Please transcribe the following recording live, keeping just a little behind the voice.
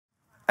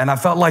And I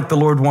felt like the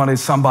Lord wanted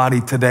somebody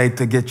today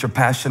to get your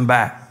passion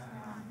back.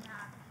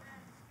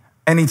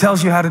 And he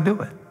tells you how to do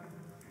it.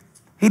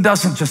 He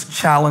doesn't just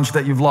challenge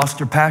that you've lost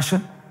your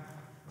passion.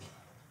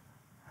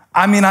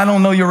 I mean, I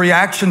don't know your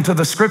reaction to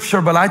the scripture,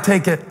 but I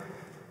take it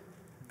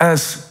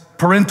as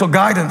parental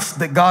guidance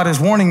that God is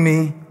warning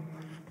me.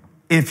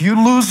 If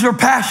you lose your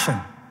passion,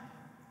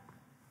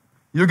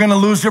 you're going to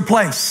lose your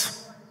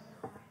place.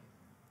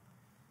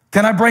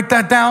 Can I break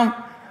that down?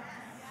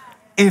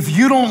 If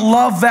you don't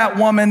love that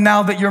woman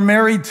now that you're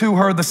married to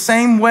her the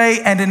same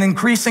way and in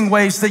increasing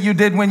ways that you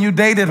did when you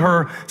dated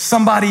her,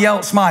 somebody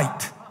else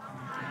might.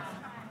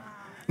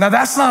 Now,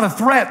 that's not a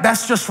threat.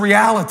 That's just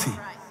reality.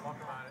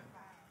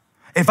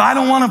 If I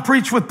don't want to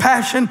preach with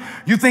passion,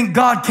 you think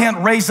God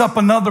can't raise up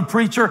another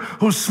preacher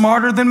who's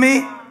smarter than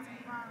me?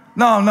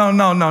 No.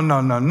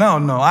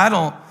 I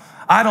don't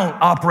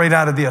operate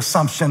out of the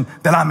assumption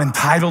that I'm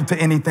entitled to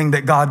anything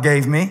that God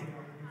gave me.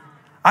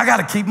 I got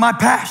to keep my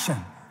passion.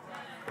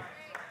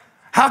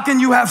 How can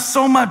you have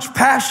so much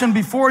passion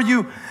before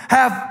you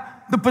have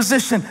the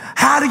position?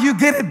 How do you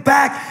get it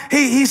back?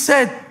 He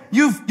said,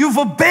 you've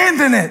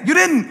abandoned it. You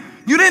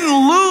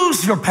didn't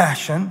lose your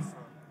passion.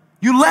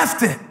 You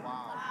left it.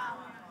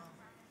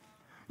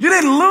 You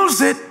didn't lose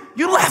it.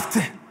 You left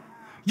it.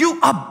 You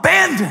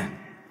abandoned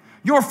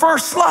your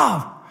first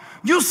love.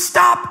 You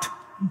stopped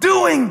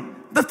doing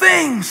the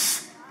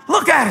things.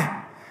 Look at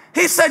it.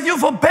 He said,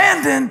 you've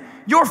abandoned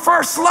your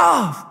first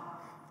love.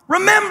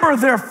 Remember,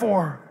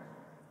 therefore,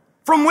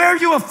 from where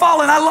you have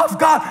fallen. I love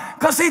God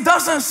because he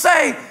doesn't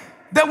say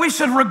that we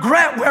should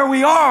regret where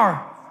we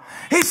are.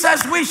 He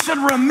says we should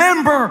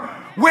remember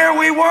where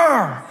we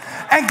were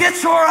and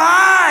get your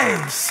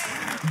eyes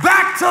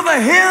back to the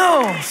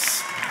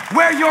hills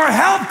where your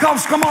help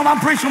comes. Come on,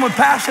 I'm preaching with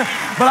passion,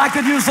 but I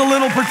could use a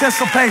little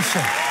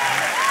participation.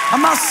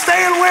 I'm not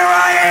staying where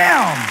I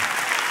am.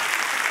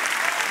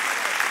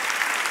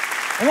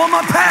 I want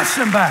my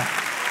passion back.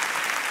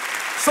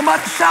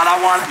 Somebody shout,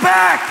 I want it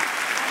back.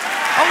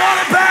 I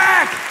want it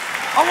back.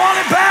 I want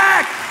it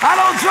back. I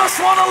don't just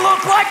want to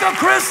look like a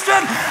Christian.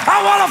 I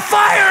want a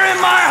fire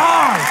in my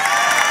heart.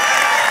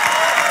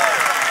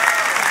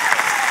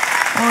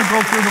 I want to go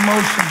through the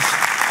motions.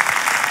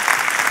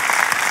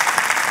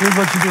 Here's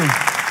what you do.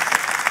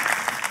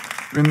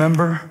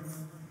 Remember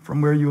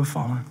from where you have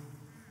fallen.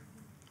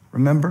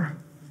 Remember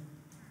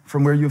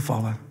from where you have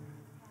fallen.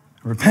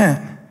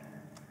 Repent.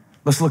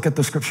 Let's look at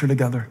the scripture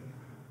together.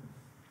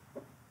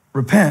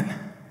 Repent.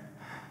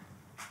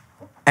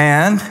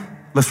 And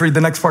let's read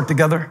the next part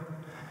together.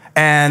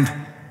 And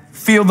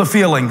feel the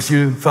feelings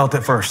you felt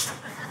at first.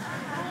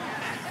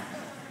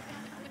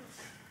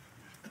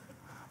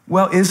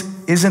 Well,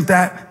 isn't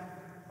that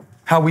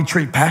how we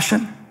treat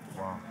passion?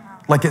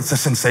 Like it's a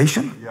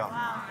sensation?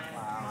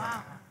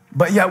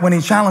 But yet when he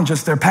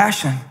challenges their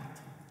passion,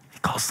 he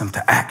calls them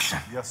to action.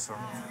 Yes, sir.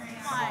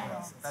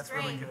 That's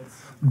really good.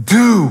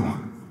 Do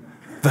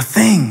the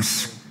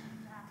things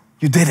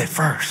you did at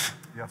first.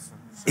 Yes, sir.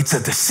 It's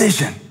a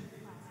decision,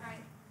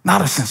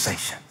 not a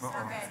sensation.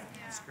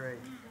 That's great.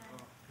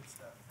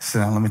 So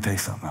now let me tell you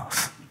something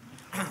else.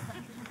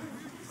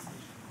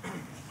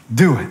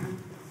 Do it.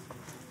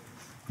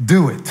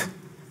 Do it.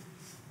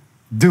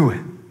 Do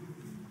it.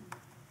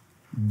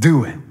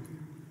 Do it.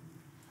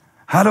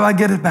 How do I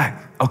get it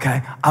back?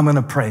 Okay, I'm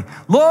gonna pray.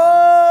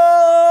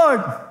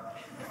 Lord,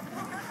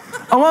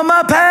 I want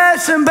my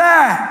passion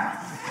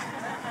back.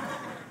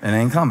 It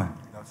ain't coming.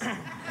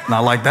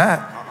 Not like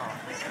that.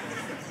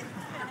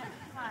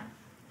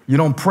 You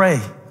don't pray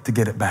to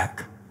get it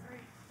back.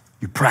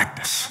 You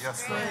practice.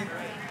 Yes, sir.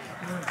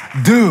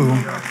 Do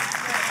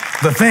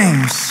the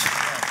things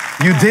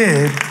you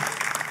did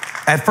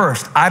at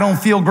first. I don't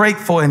feel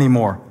grateful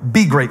anymore.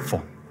 Be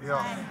grateful.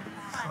 Yeah.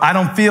 I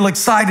don't feel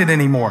excited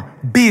anymore.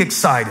 Be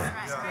excited.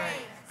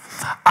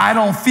 I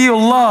don't feel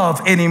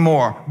love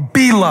anymore.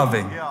 Be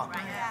loving.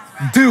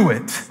 Do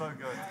it. So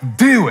good.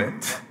 Do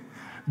it.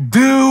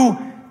 Do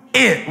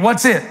it.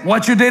 What's it?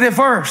 What you did at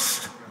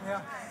first.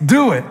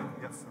 Do it.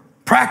 Yes, sir.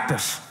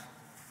 Practice.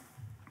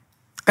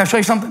 Can I show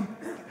you something?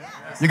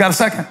 You got a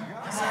second?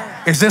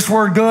 Is this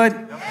word good?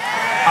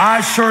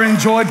 I sure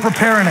enjoyed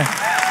preparing it.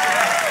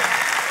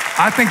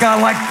 I think I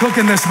like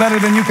cooking this better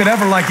than you could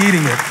ever like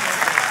eating it.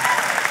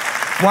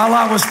 While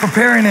I was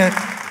preparing it,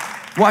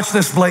 watch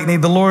this, Blakeney.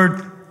 The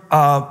Lord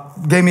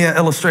gave me an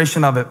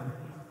illustration of it.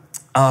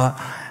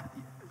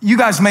 You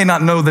guys may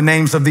not know the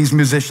names of these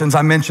musicians.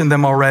 I mentioned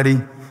them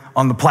already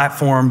on the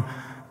platform.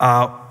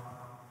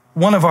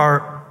 One of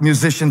our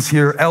musicians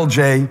here,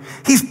 LJ,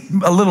 he's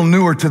a little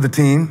newer to the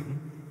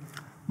team,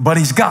 but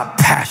he's got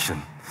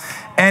passion.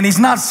 And he's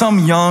not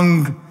some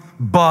young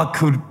buck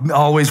who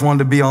always wanted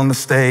to be on the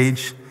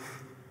stage.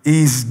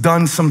 He's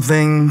done some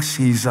things.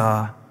 He's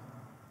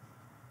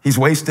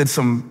wasted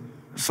some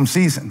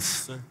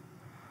seasons.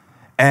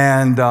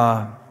 And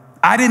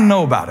I didn't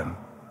know about him.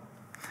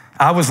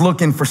 I was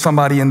looking for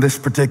somebody in this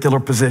particular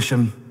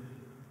position.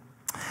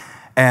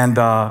 And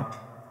I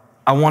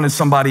wanted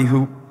somebody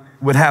who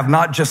would have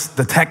not just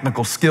the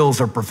technical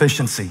skills or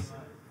proficiency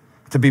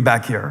to be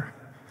back here,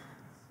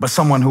 but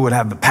someone who would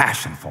have the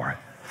passion for it.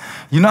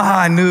 You know how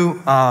I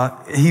knew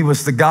he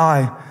was the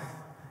guy?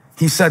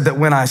 He said that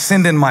when I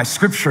send in my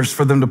scriptures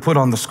for them to put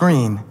on the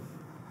screen,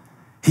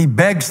 he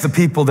begs the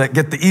people that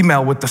get the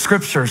email with the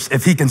scriptures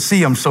if he can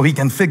see them so he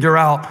can figure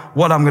out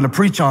what I'm going to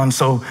preach on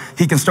so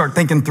he can start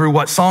thinking through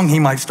what song he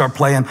might start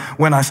playing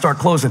when I start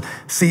closing.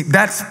 See,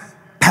 that's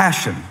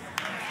passion.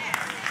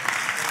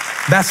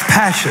 That's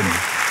passion.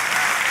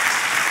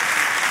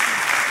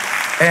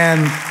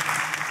 And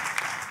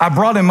I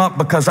brought him up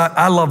because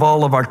I love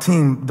all of our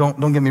team.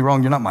 Don't get me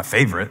wrong, you're not my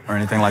favorite or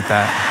anything like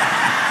that.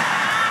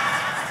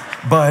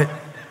 But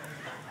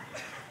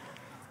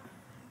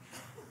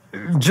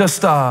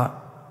just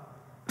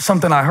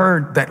something I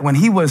heard that when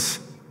he was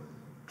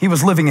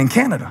living in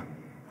Canada,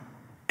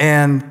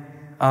 and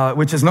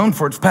which is known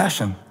for its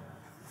passion.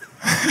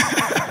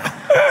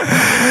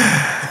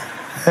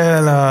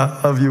 And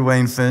love you,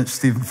 Wayne Finch,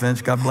 Stephen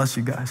Finch. God bless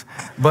you guys.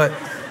 But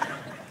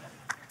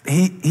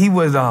he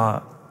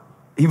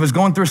was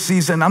going through a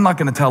season. I'm not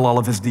going to tell all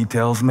of his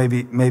details.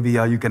 Maybe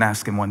you can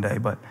ask him one day.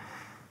 But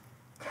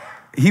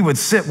he would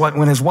sit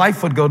when his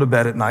wife would go to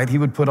bed at night. He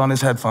would put on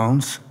his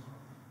headphones,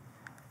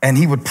 and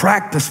he would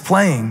practice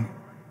playing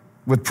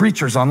with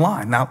preachers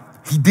online. Now,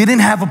 he didn't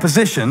have a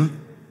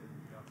position,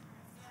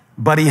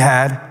 but he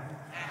had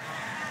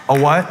a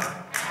what?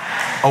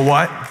 A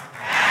what?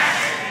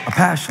 A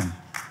passion.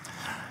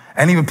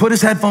 And he would put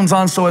his headphones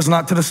on so as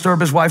not to disturb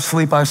his wife's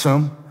sleep, I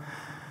assume.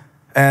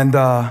 And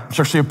I'm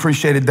sure she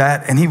appreciated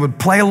that. And he would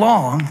play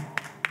along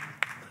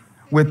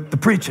with the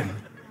preaching.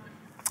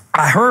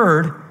 I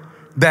heard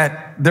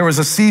that there was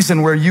a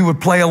season where you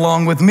would play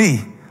along with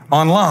me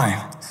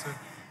online.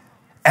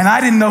 And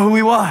I didn't know who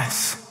he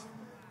was.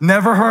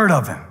 Never heard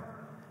of him.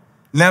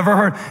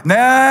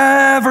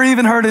 Never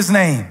even heard his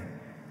name.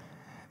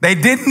 They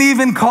didn't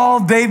even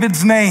call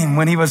David's name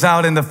when he was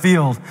out in the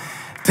field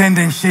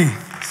tending sheep.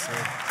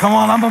 Come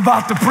on, I'm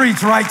about to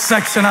preach right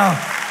section out.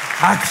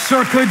 I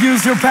sure could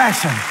use your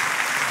passion.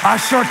 I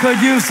sure could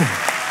use it.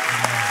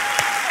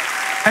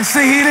 And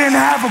see, he didn't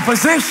have a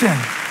position.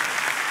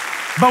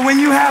 But when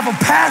you have a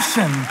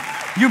passion,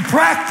 you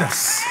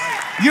practice.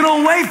 You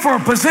don't wait for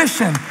a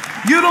position.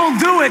 You don't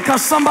do it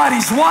because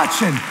somebody's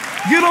watching.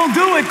 You don't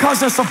do it because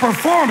it's a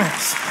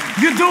performance.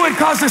 You do it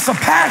because it's a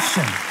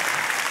passion.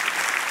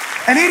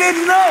 And he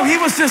didn't know he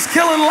was just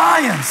killing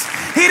lions.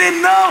 He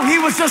didn't know he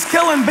was just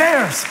killing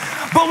bears.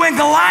 But when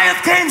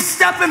Goliath came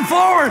stepping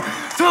forward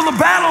to the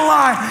battle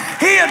line,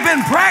 he had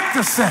been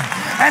practicing.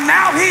 And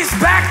now he's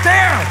back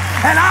there,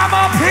 and I'm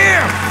up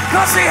here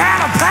because he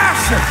had a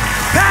passion.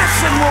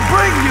 Passion will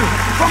bring you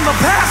from the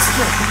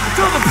pasture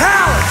to the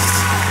palace.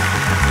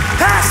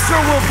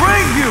 Pasture will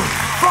bring you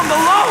from the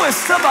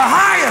lowest to the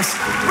highest.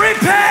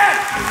 Repent.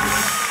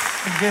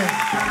 Again,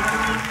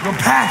 your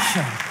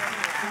passion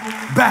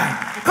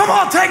back. Come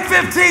on, take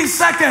 15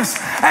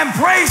 seconds and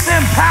praise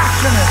him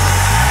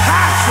passionate.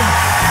 Passionate,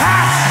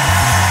 passionate,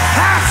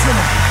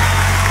 passionate.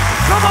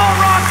 Come on,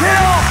 Rock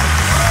Hill.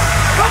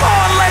 Come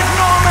on, Lake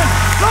Norman.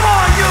 Come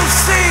on,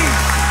 UC.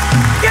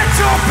 Get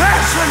your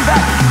passion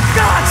back.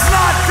 God's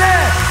not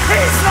dead.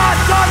 He's not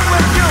done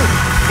with you.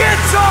 Get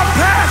your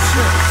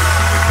passion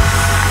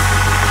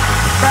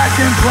back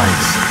in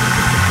place.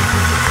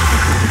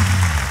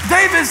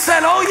 David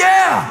said, oh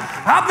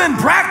yeah, I've been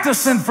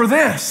practicing for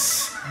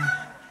this.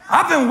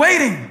 I've been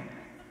waiting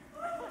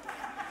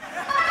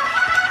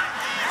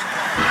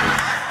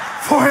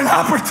for an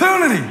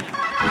opportunity.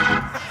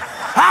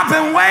 I've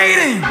been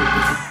waiting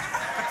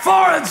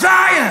for a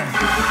giant.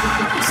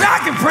 See, I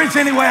can preach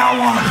any way I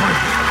want to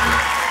preach.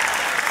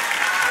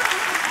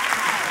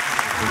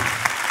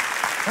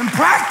 And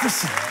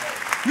practicing.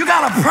 You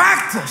got to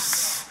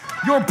practice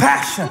your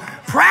passion.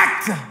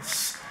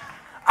 Practice.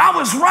 I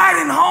was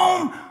riding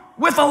home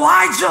with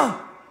Elijah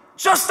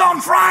just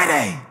on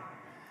Friday,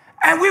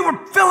 and we were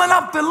filling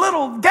up the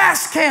little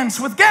gas cans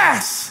with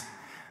gas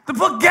to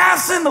put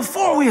gas in the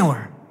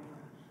four-wheeler.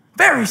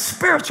 Very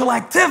spiritual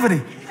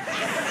activity.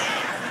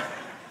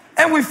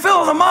 And we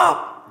filled them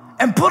up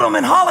and put them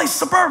in Holly's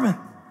Suburban.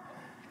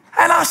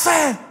 And I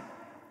said,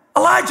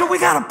 Elijah, we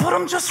got to put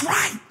them just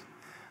right.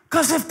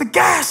 Because if the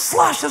gas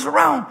slushes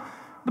around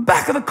the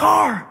back of the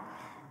car,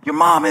 your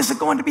mom isn't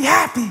going to be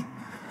happy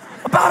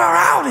about our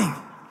outing.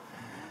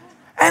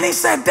 And he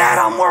said, Dad,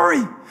 I'm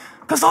worried.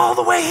 Because all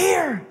the way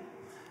here,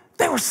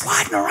 they were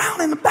sliding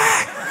around in the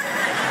back.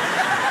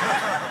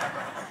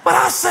 But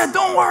I said,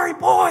 don't worry,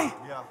 boy.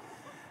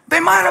 They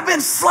might have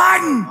been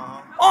sliding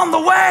on the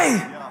way,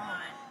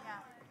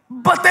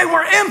 but they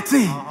were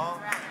empty.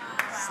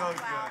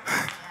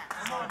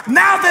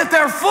 Now that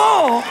they're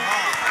full,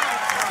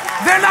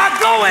 they're not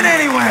going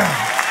anywhere.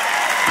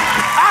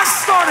 I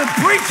started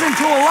preaching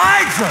to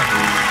Elijah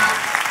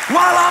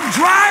while I'm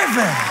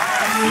driving.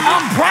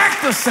 I'm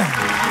practicing.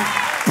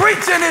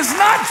 Preaching is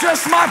not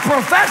just my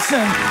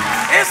profession,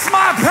 it's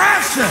my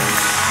passion.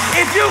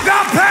 If you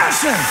got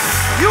passion,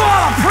 you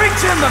ought to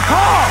preach in the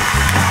car.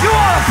 You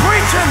ought to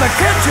preach in the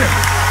kitchen.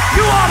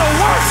 You ought to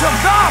worship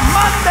God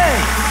Monday,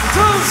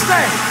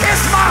 Tuesday.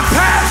 It's my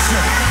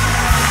passion.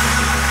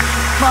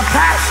 my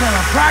passion.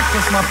 I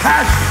practice my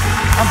passion.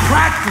 I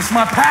practice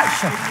my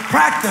passion.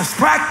 Practice,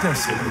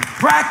 practice,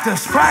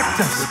 practice,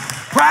 practice,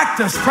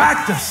 practice,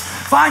 practice.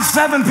 Find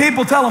 7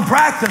 people, tell them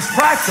practice,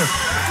 practice,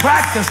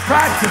 practice,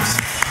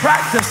 practice,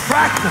 practice,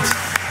 practice.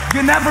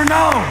 You never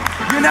know.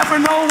 You never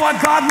know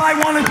what God might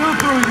want to do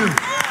through you.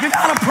 You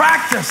gotta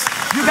practice.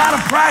 You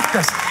gotta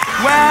practice.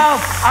 Well,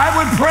 I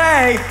would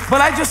pray,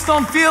 but I just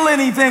don't feel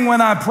anything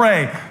when I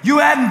pray. You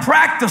hadn't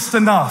practiced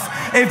enough.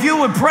 If you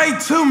would pray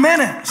 2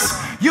 minutes,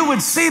 you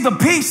would see the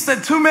peace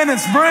that 2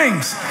 minutes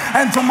brings.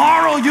 And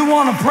tomorrow you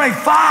want to pray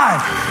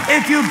 5.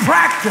 If you'd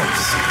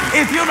practice,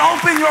 if you'd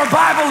open your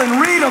Bible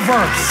and read a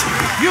verse,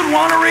 you'd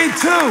want to read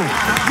 2.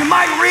 You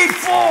might read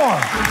 4.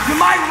 You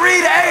might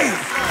read 8.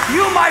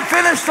 You might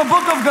finish the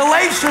book of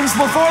Galatians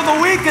before the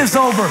week is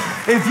over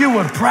if you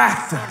would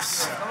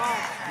practice.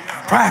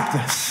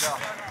 Practice.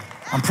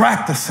 I'm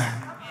practicing.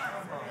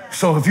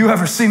 So if you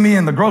ever see me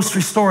in the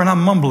grocery store and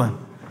I'm mumbling,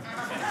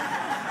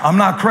 I'm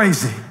not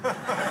crazy.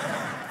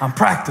 I'm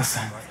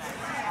practicing.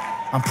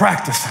 I'm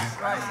practicing.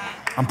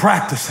 I'm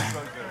practicing.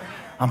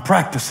 I'm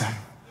practicing.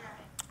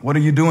 What are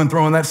you doing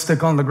throwing that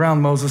stick on the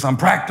ground, Moses? I'm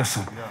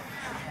practicing.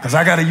 Because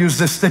I got to use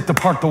this stick to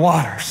part the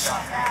waters.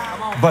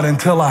 But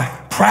until I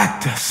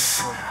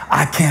practice,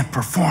 I can't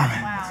perform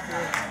it.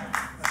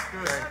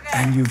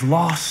 And you've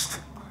lost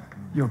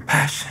your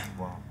passion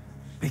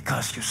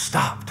because you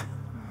stopped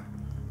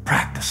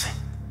practicing.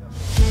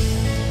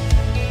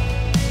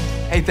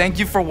 Hey, thank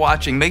you for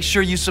watching. Make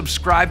sure you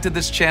subscribe to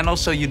this channel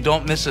so you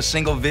don't miss a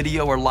single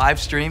video or live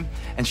stream,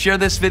 and share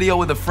this video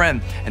with a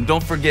friend. And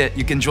don't forget,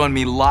 you can join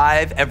me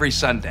live every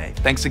Sunday.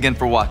 Thanks again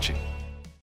for watching.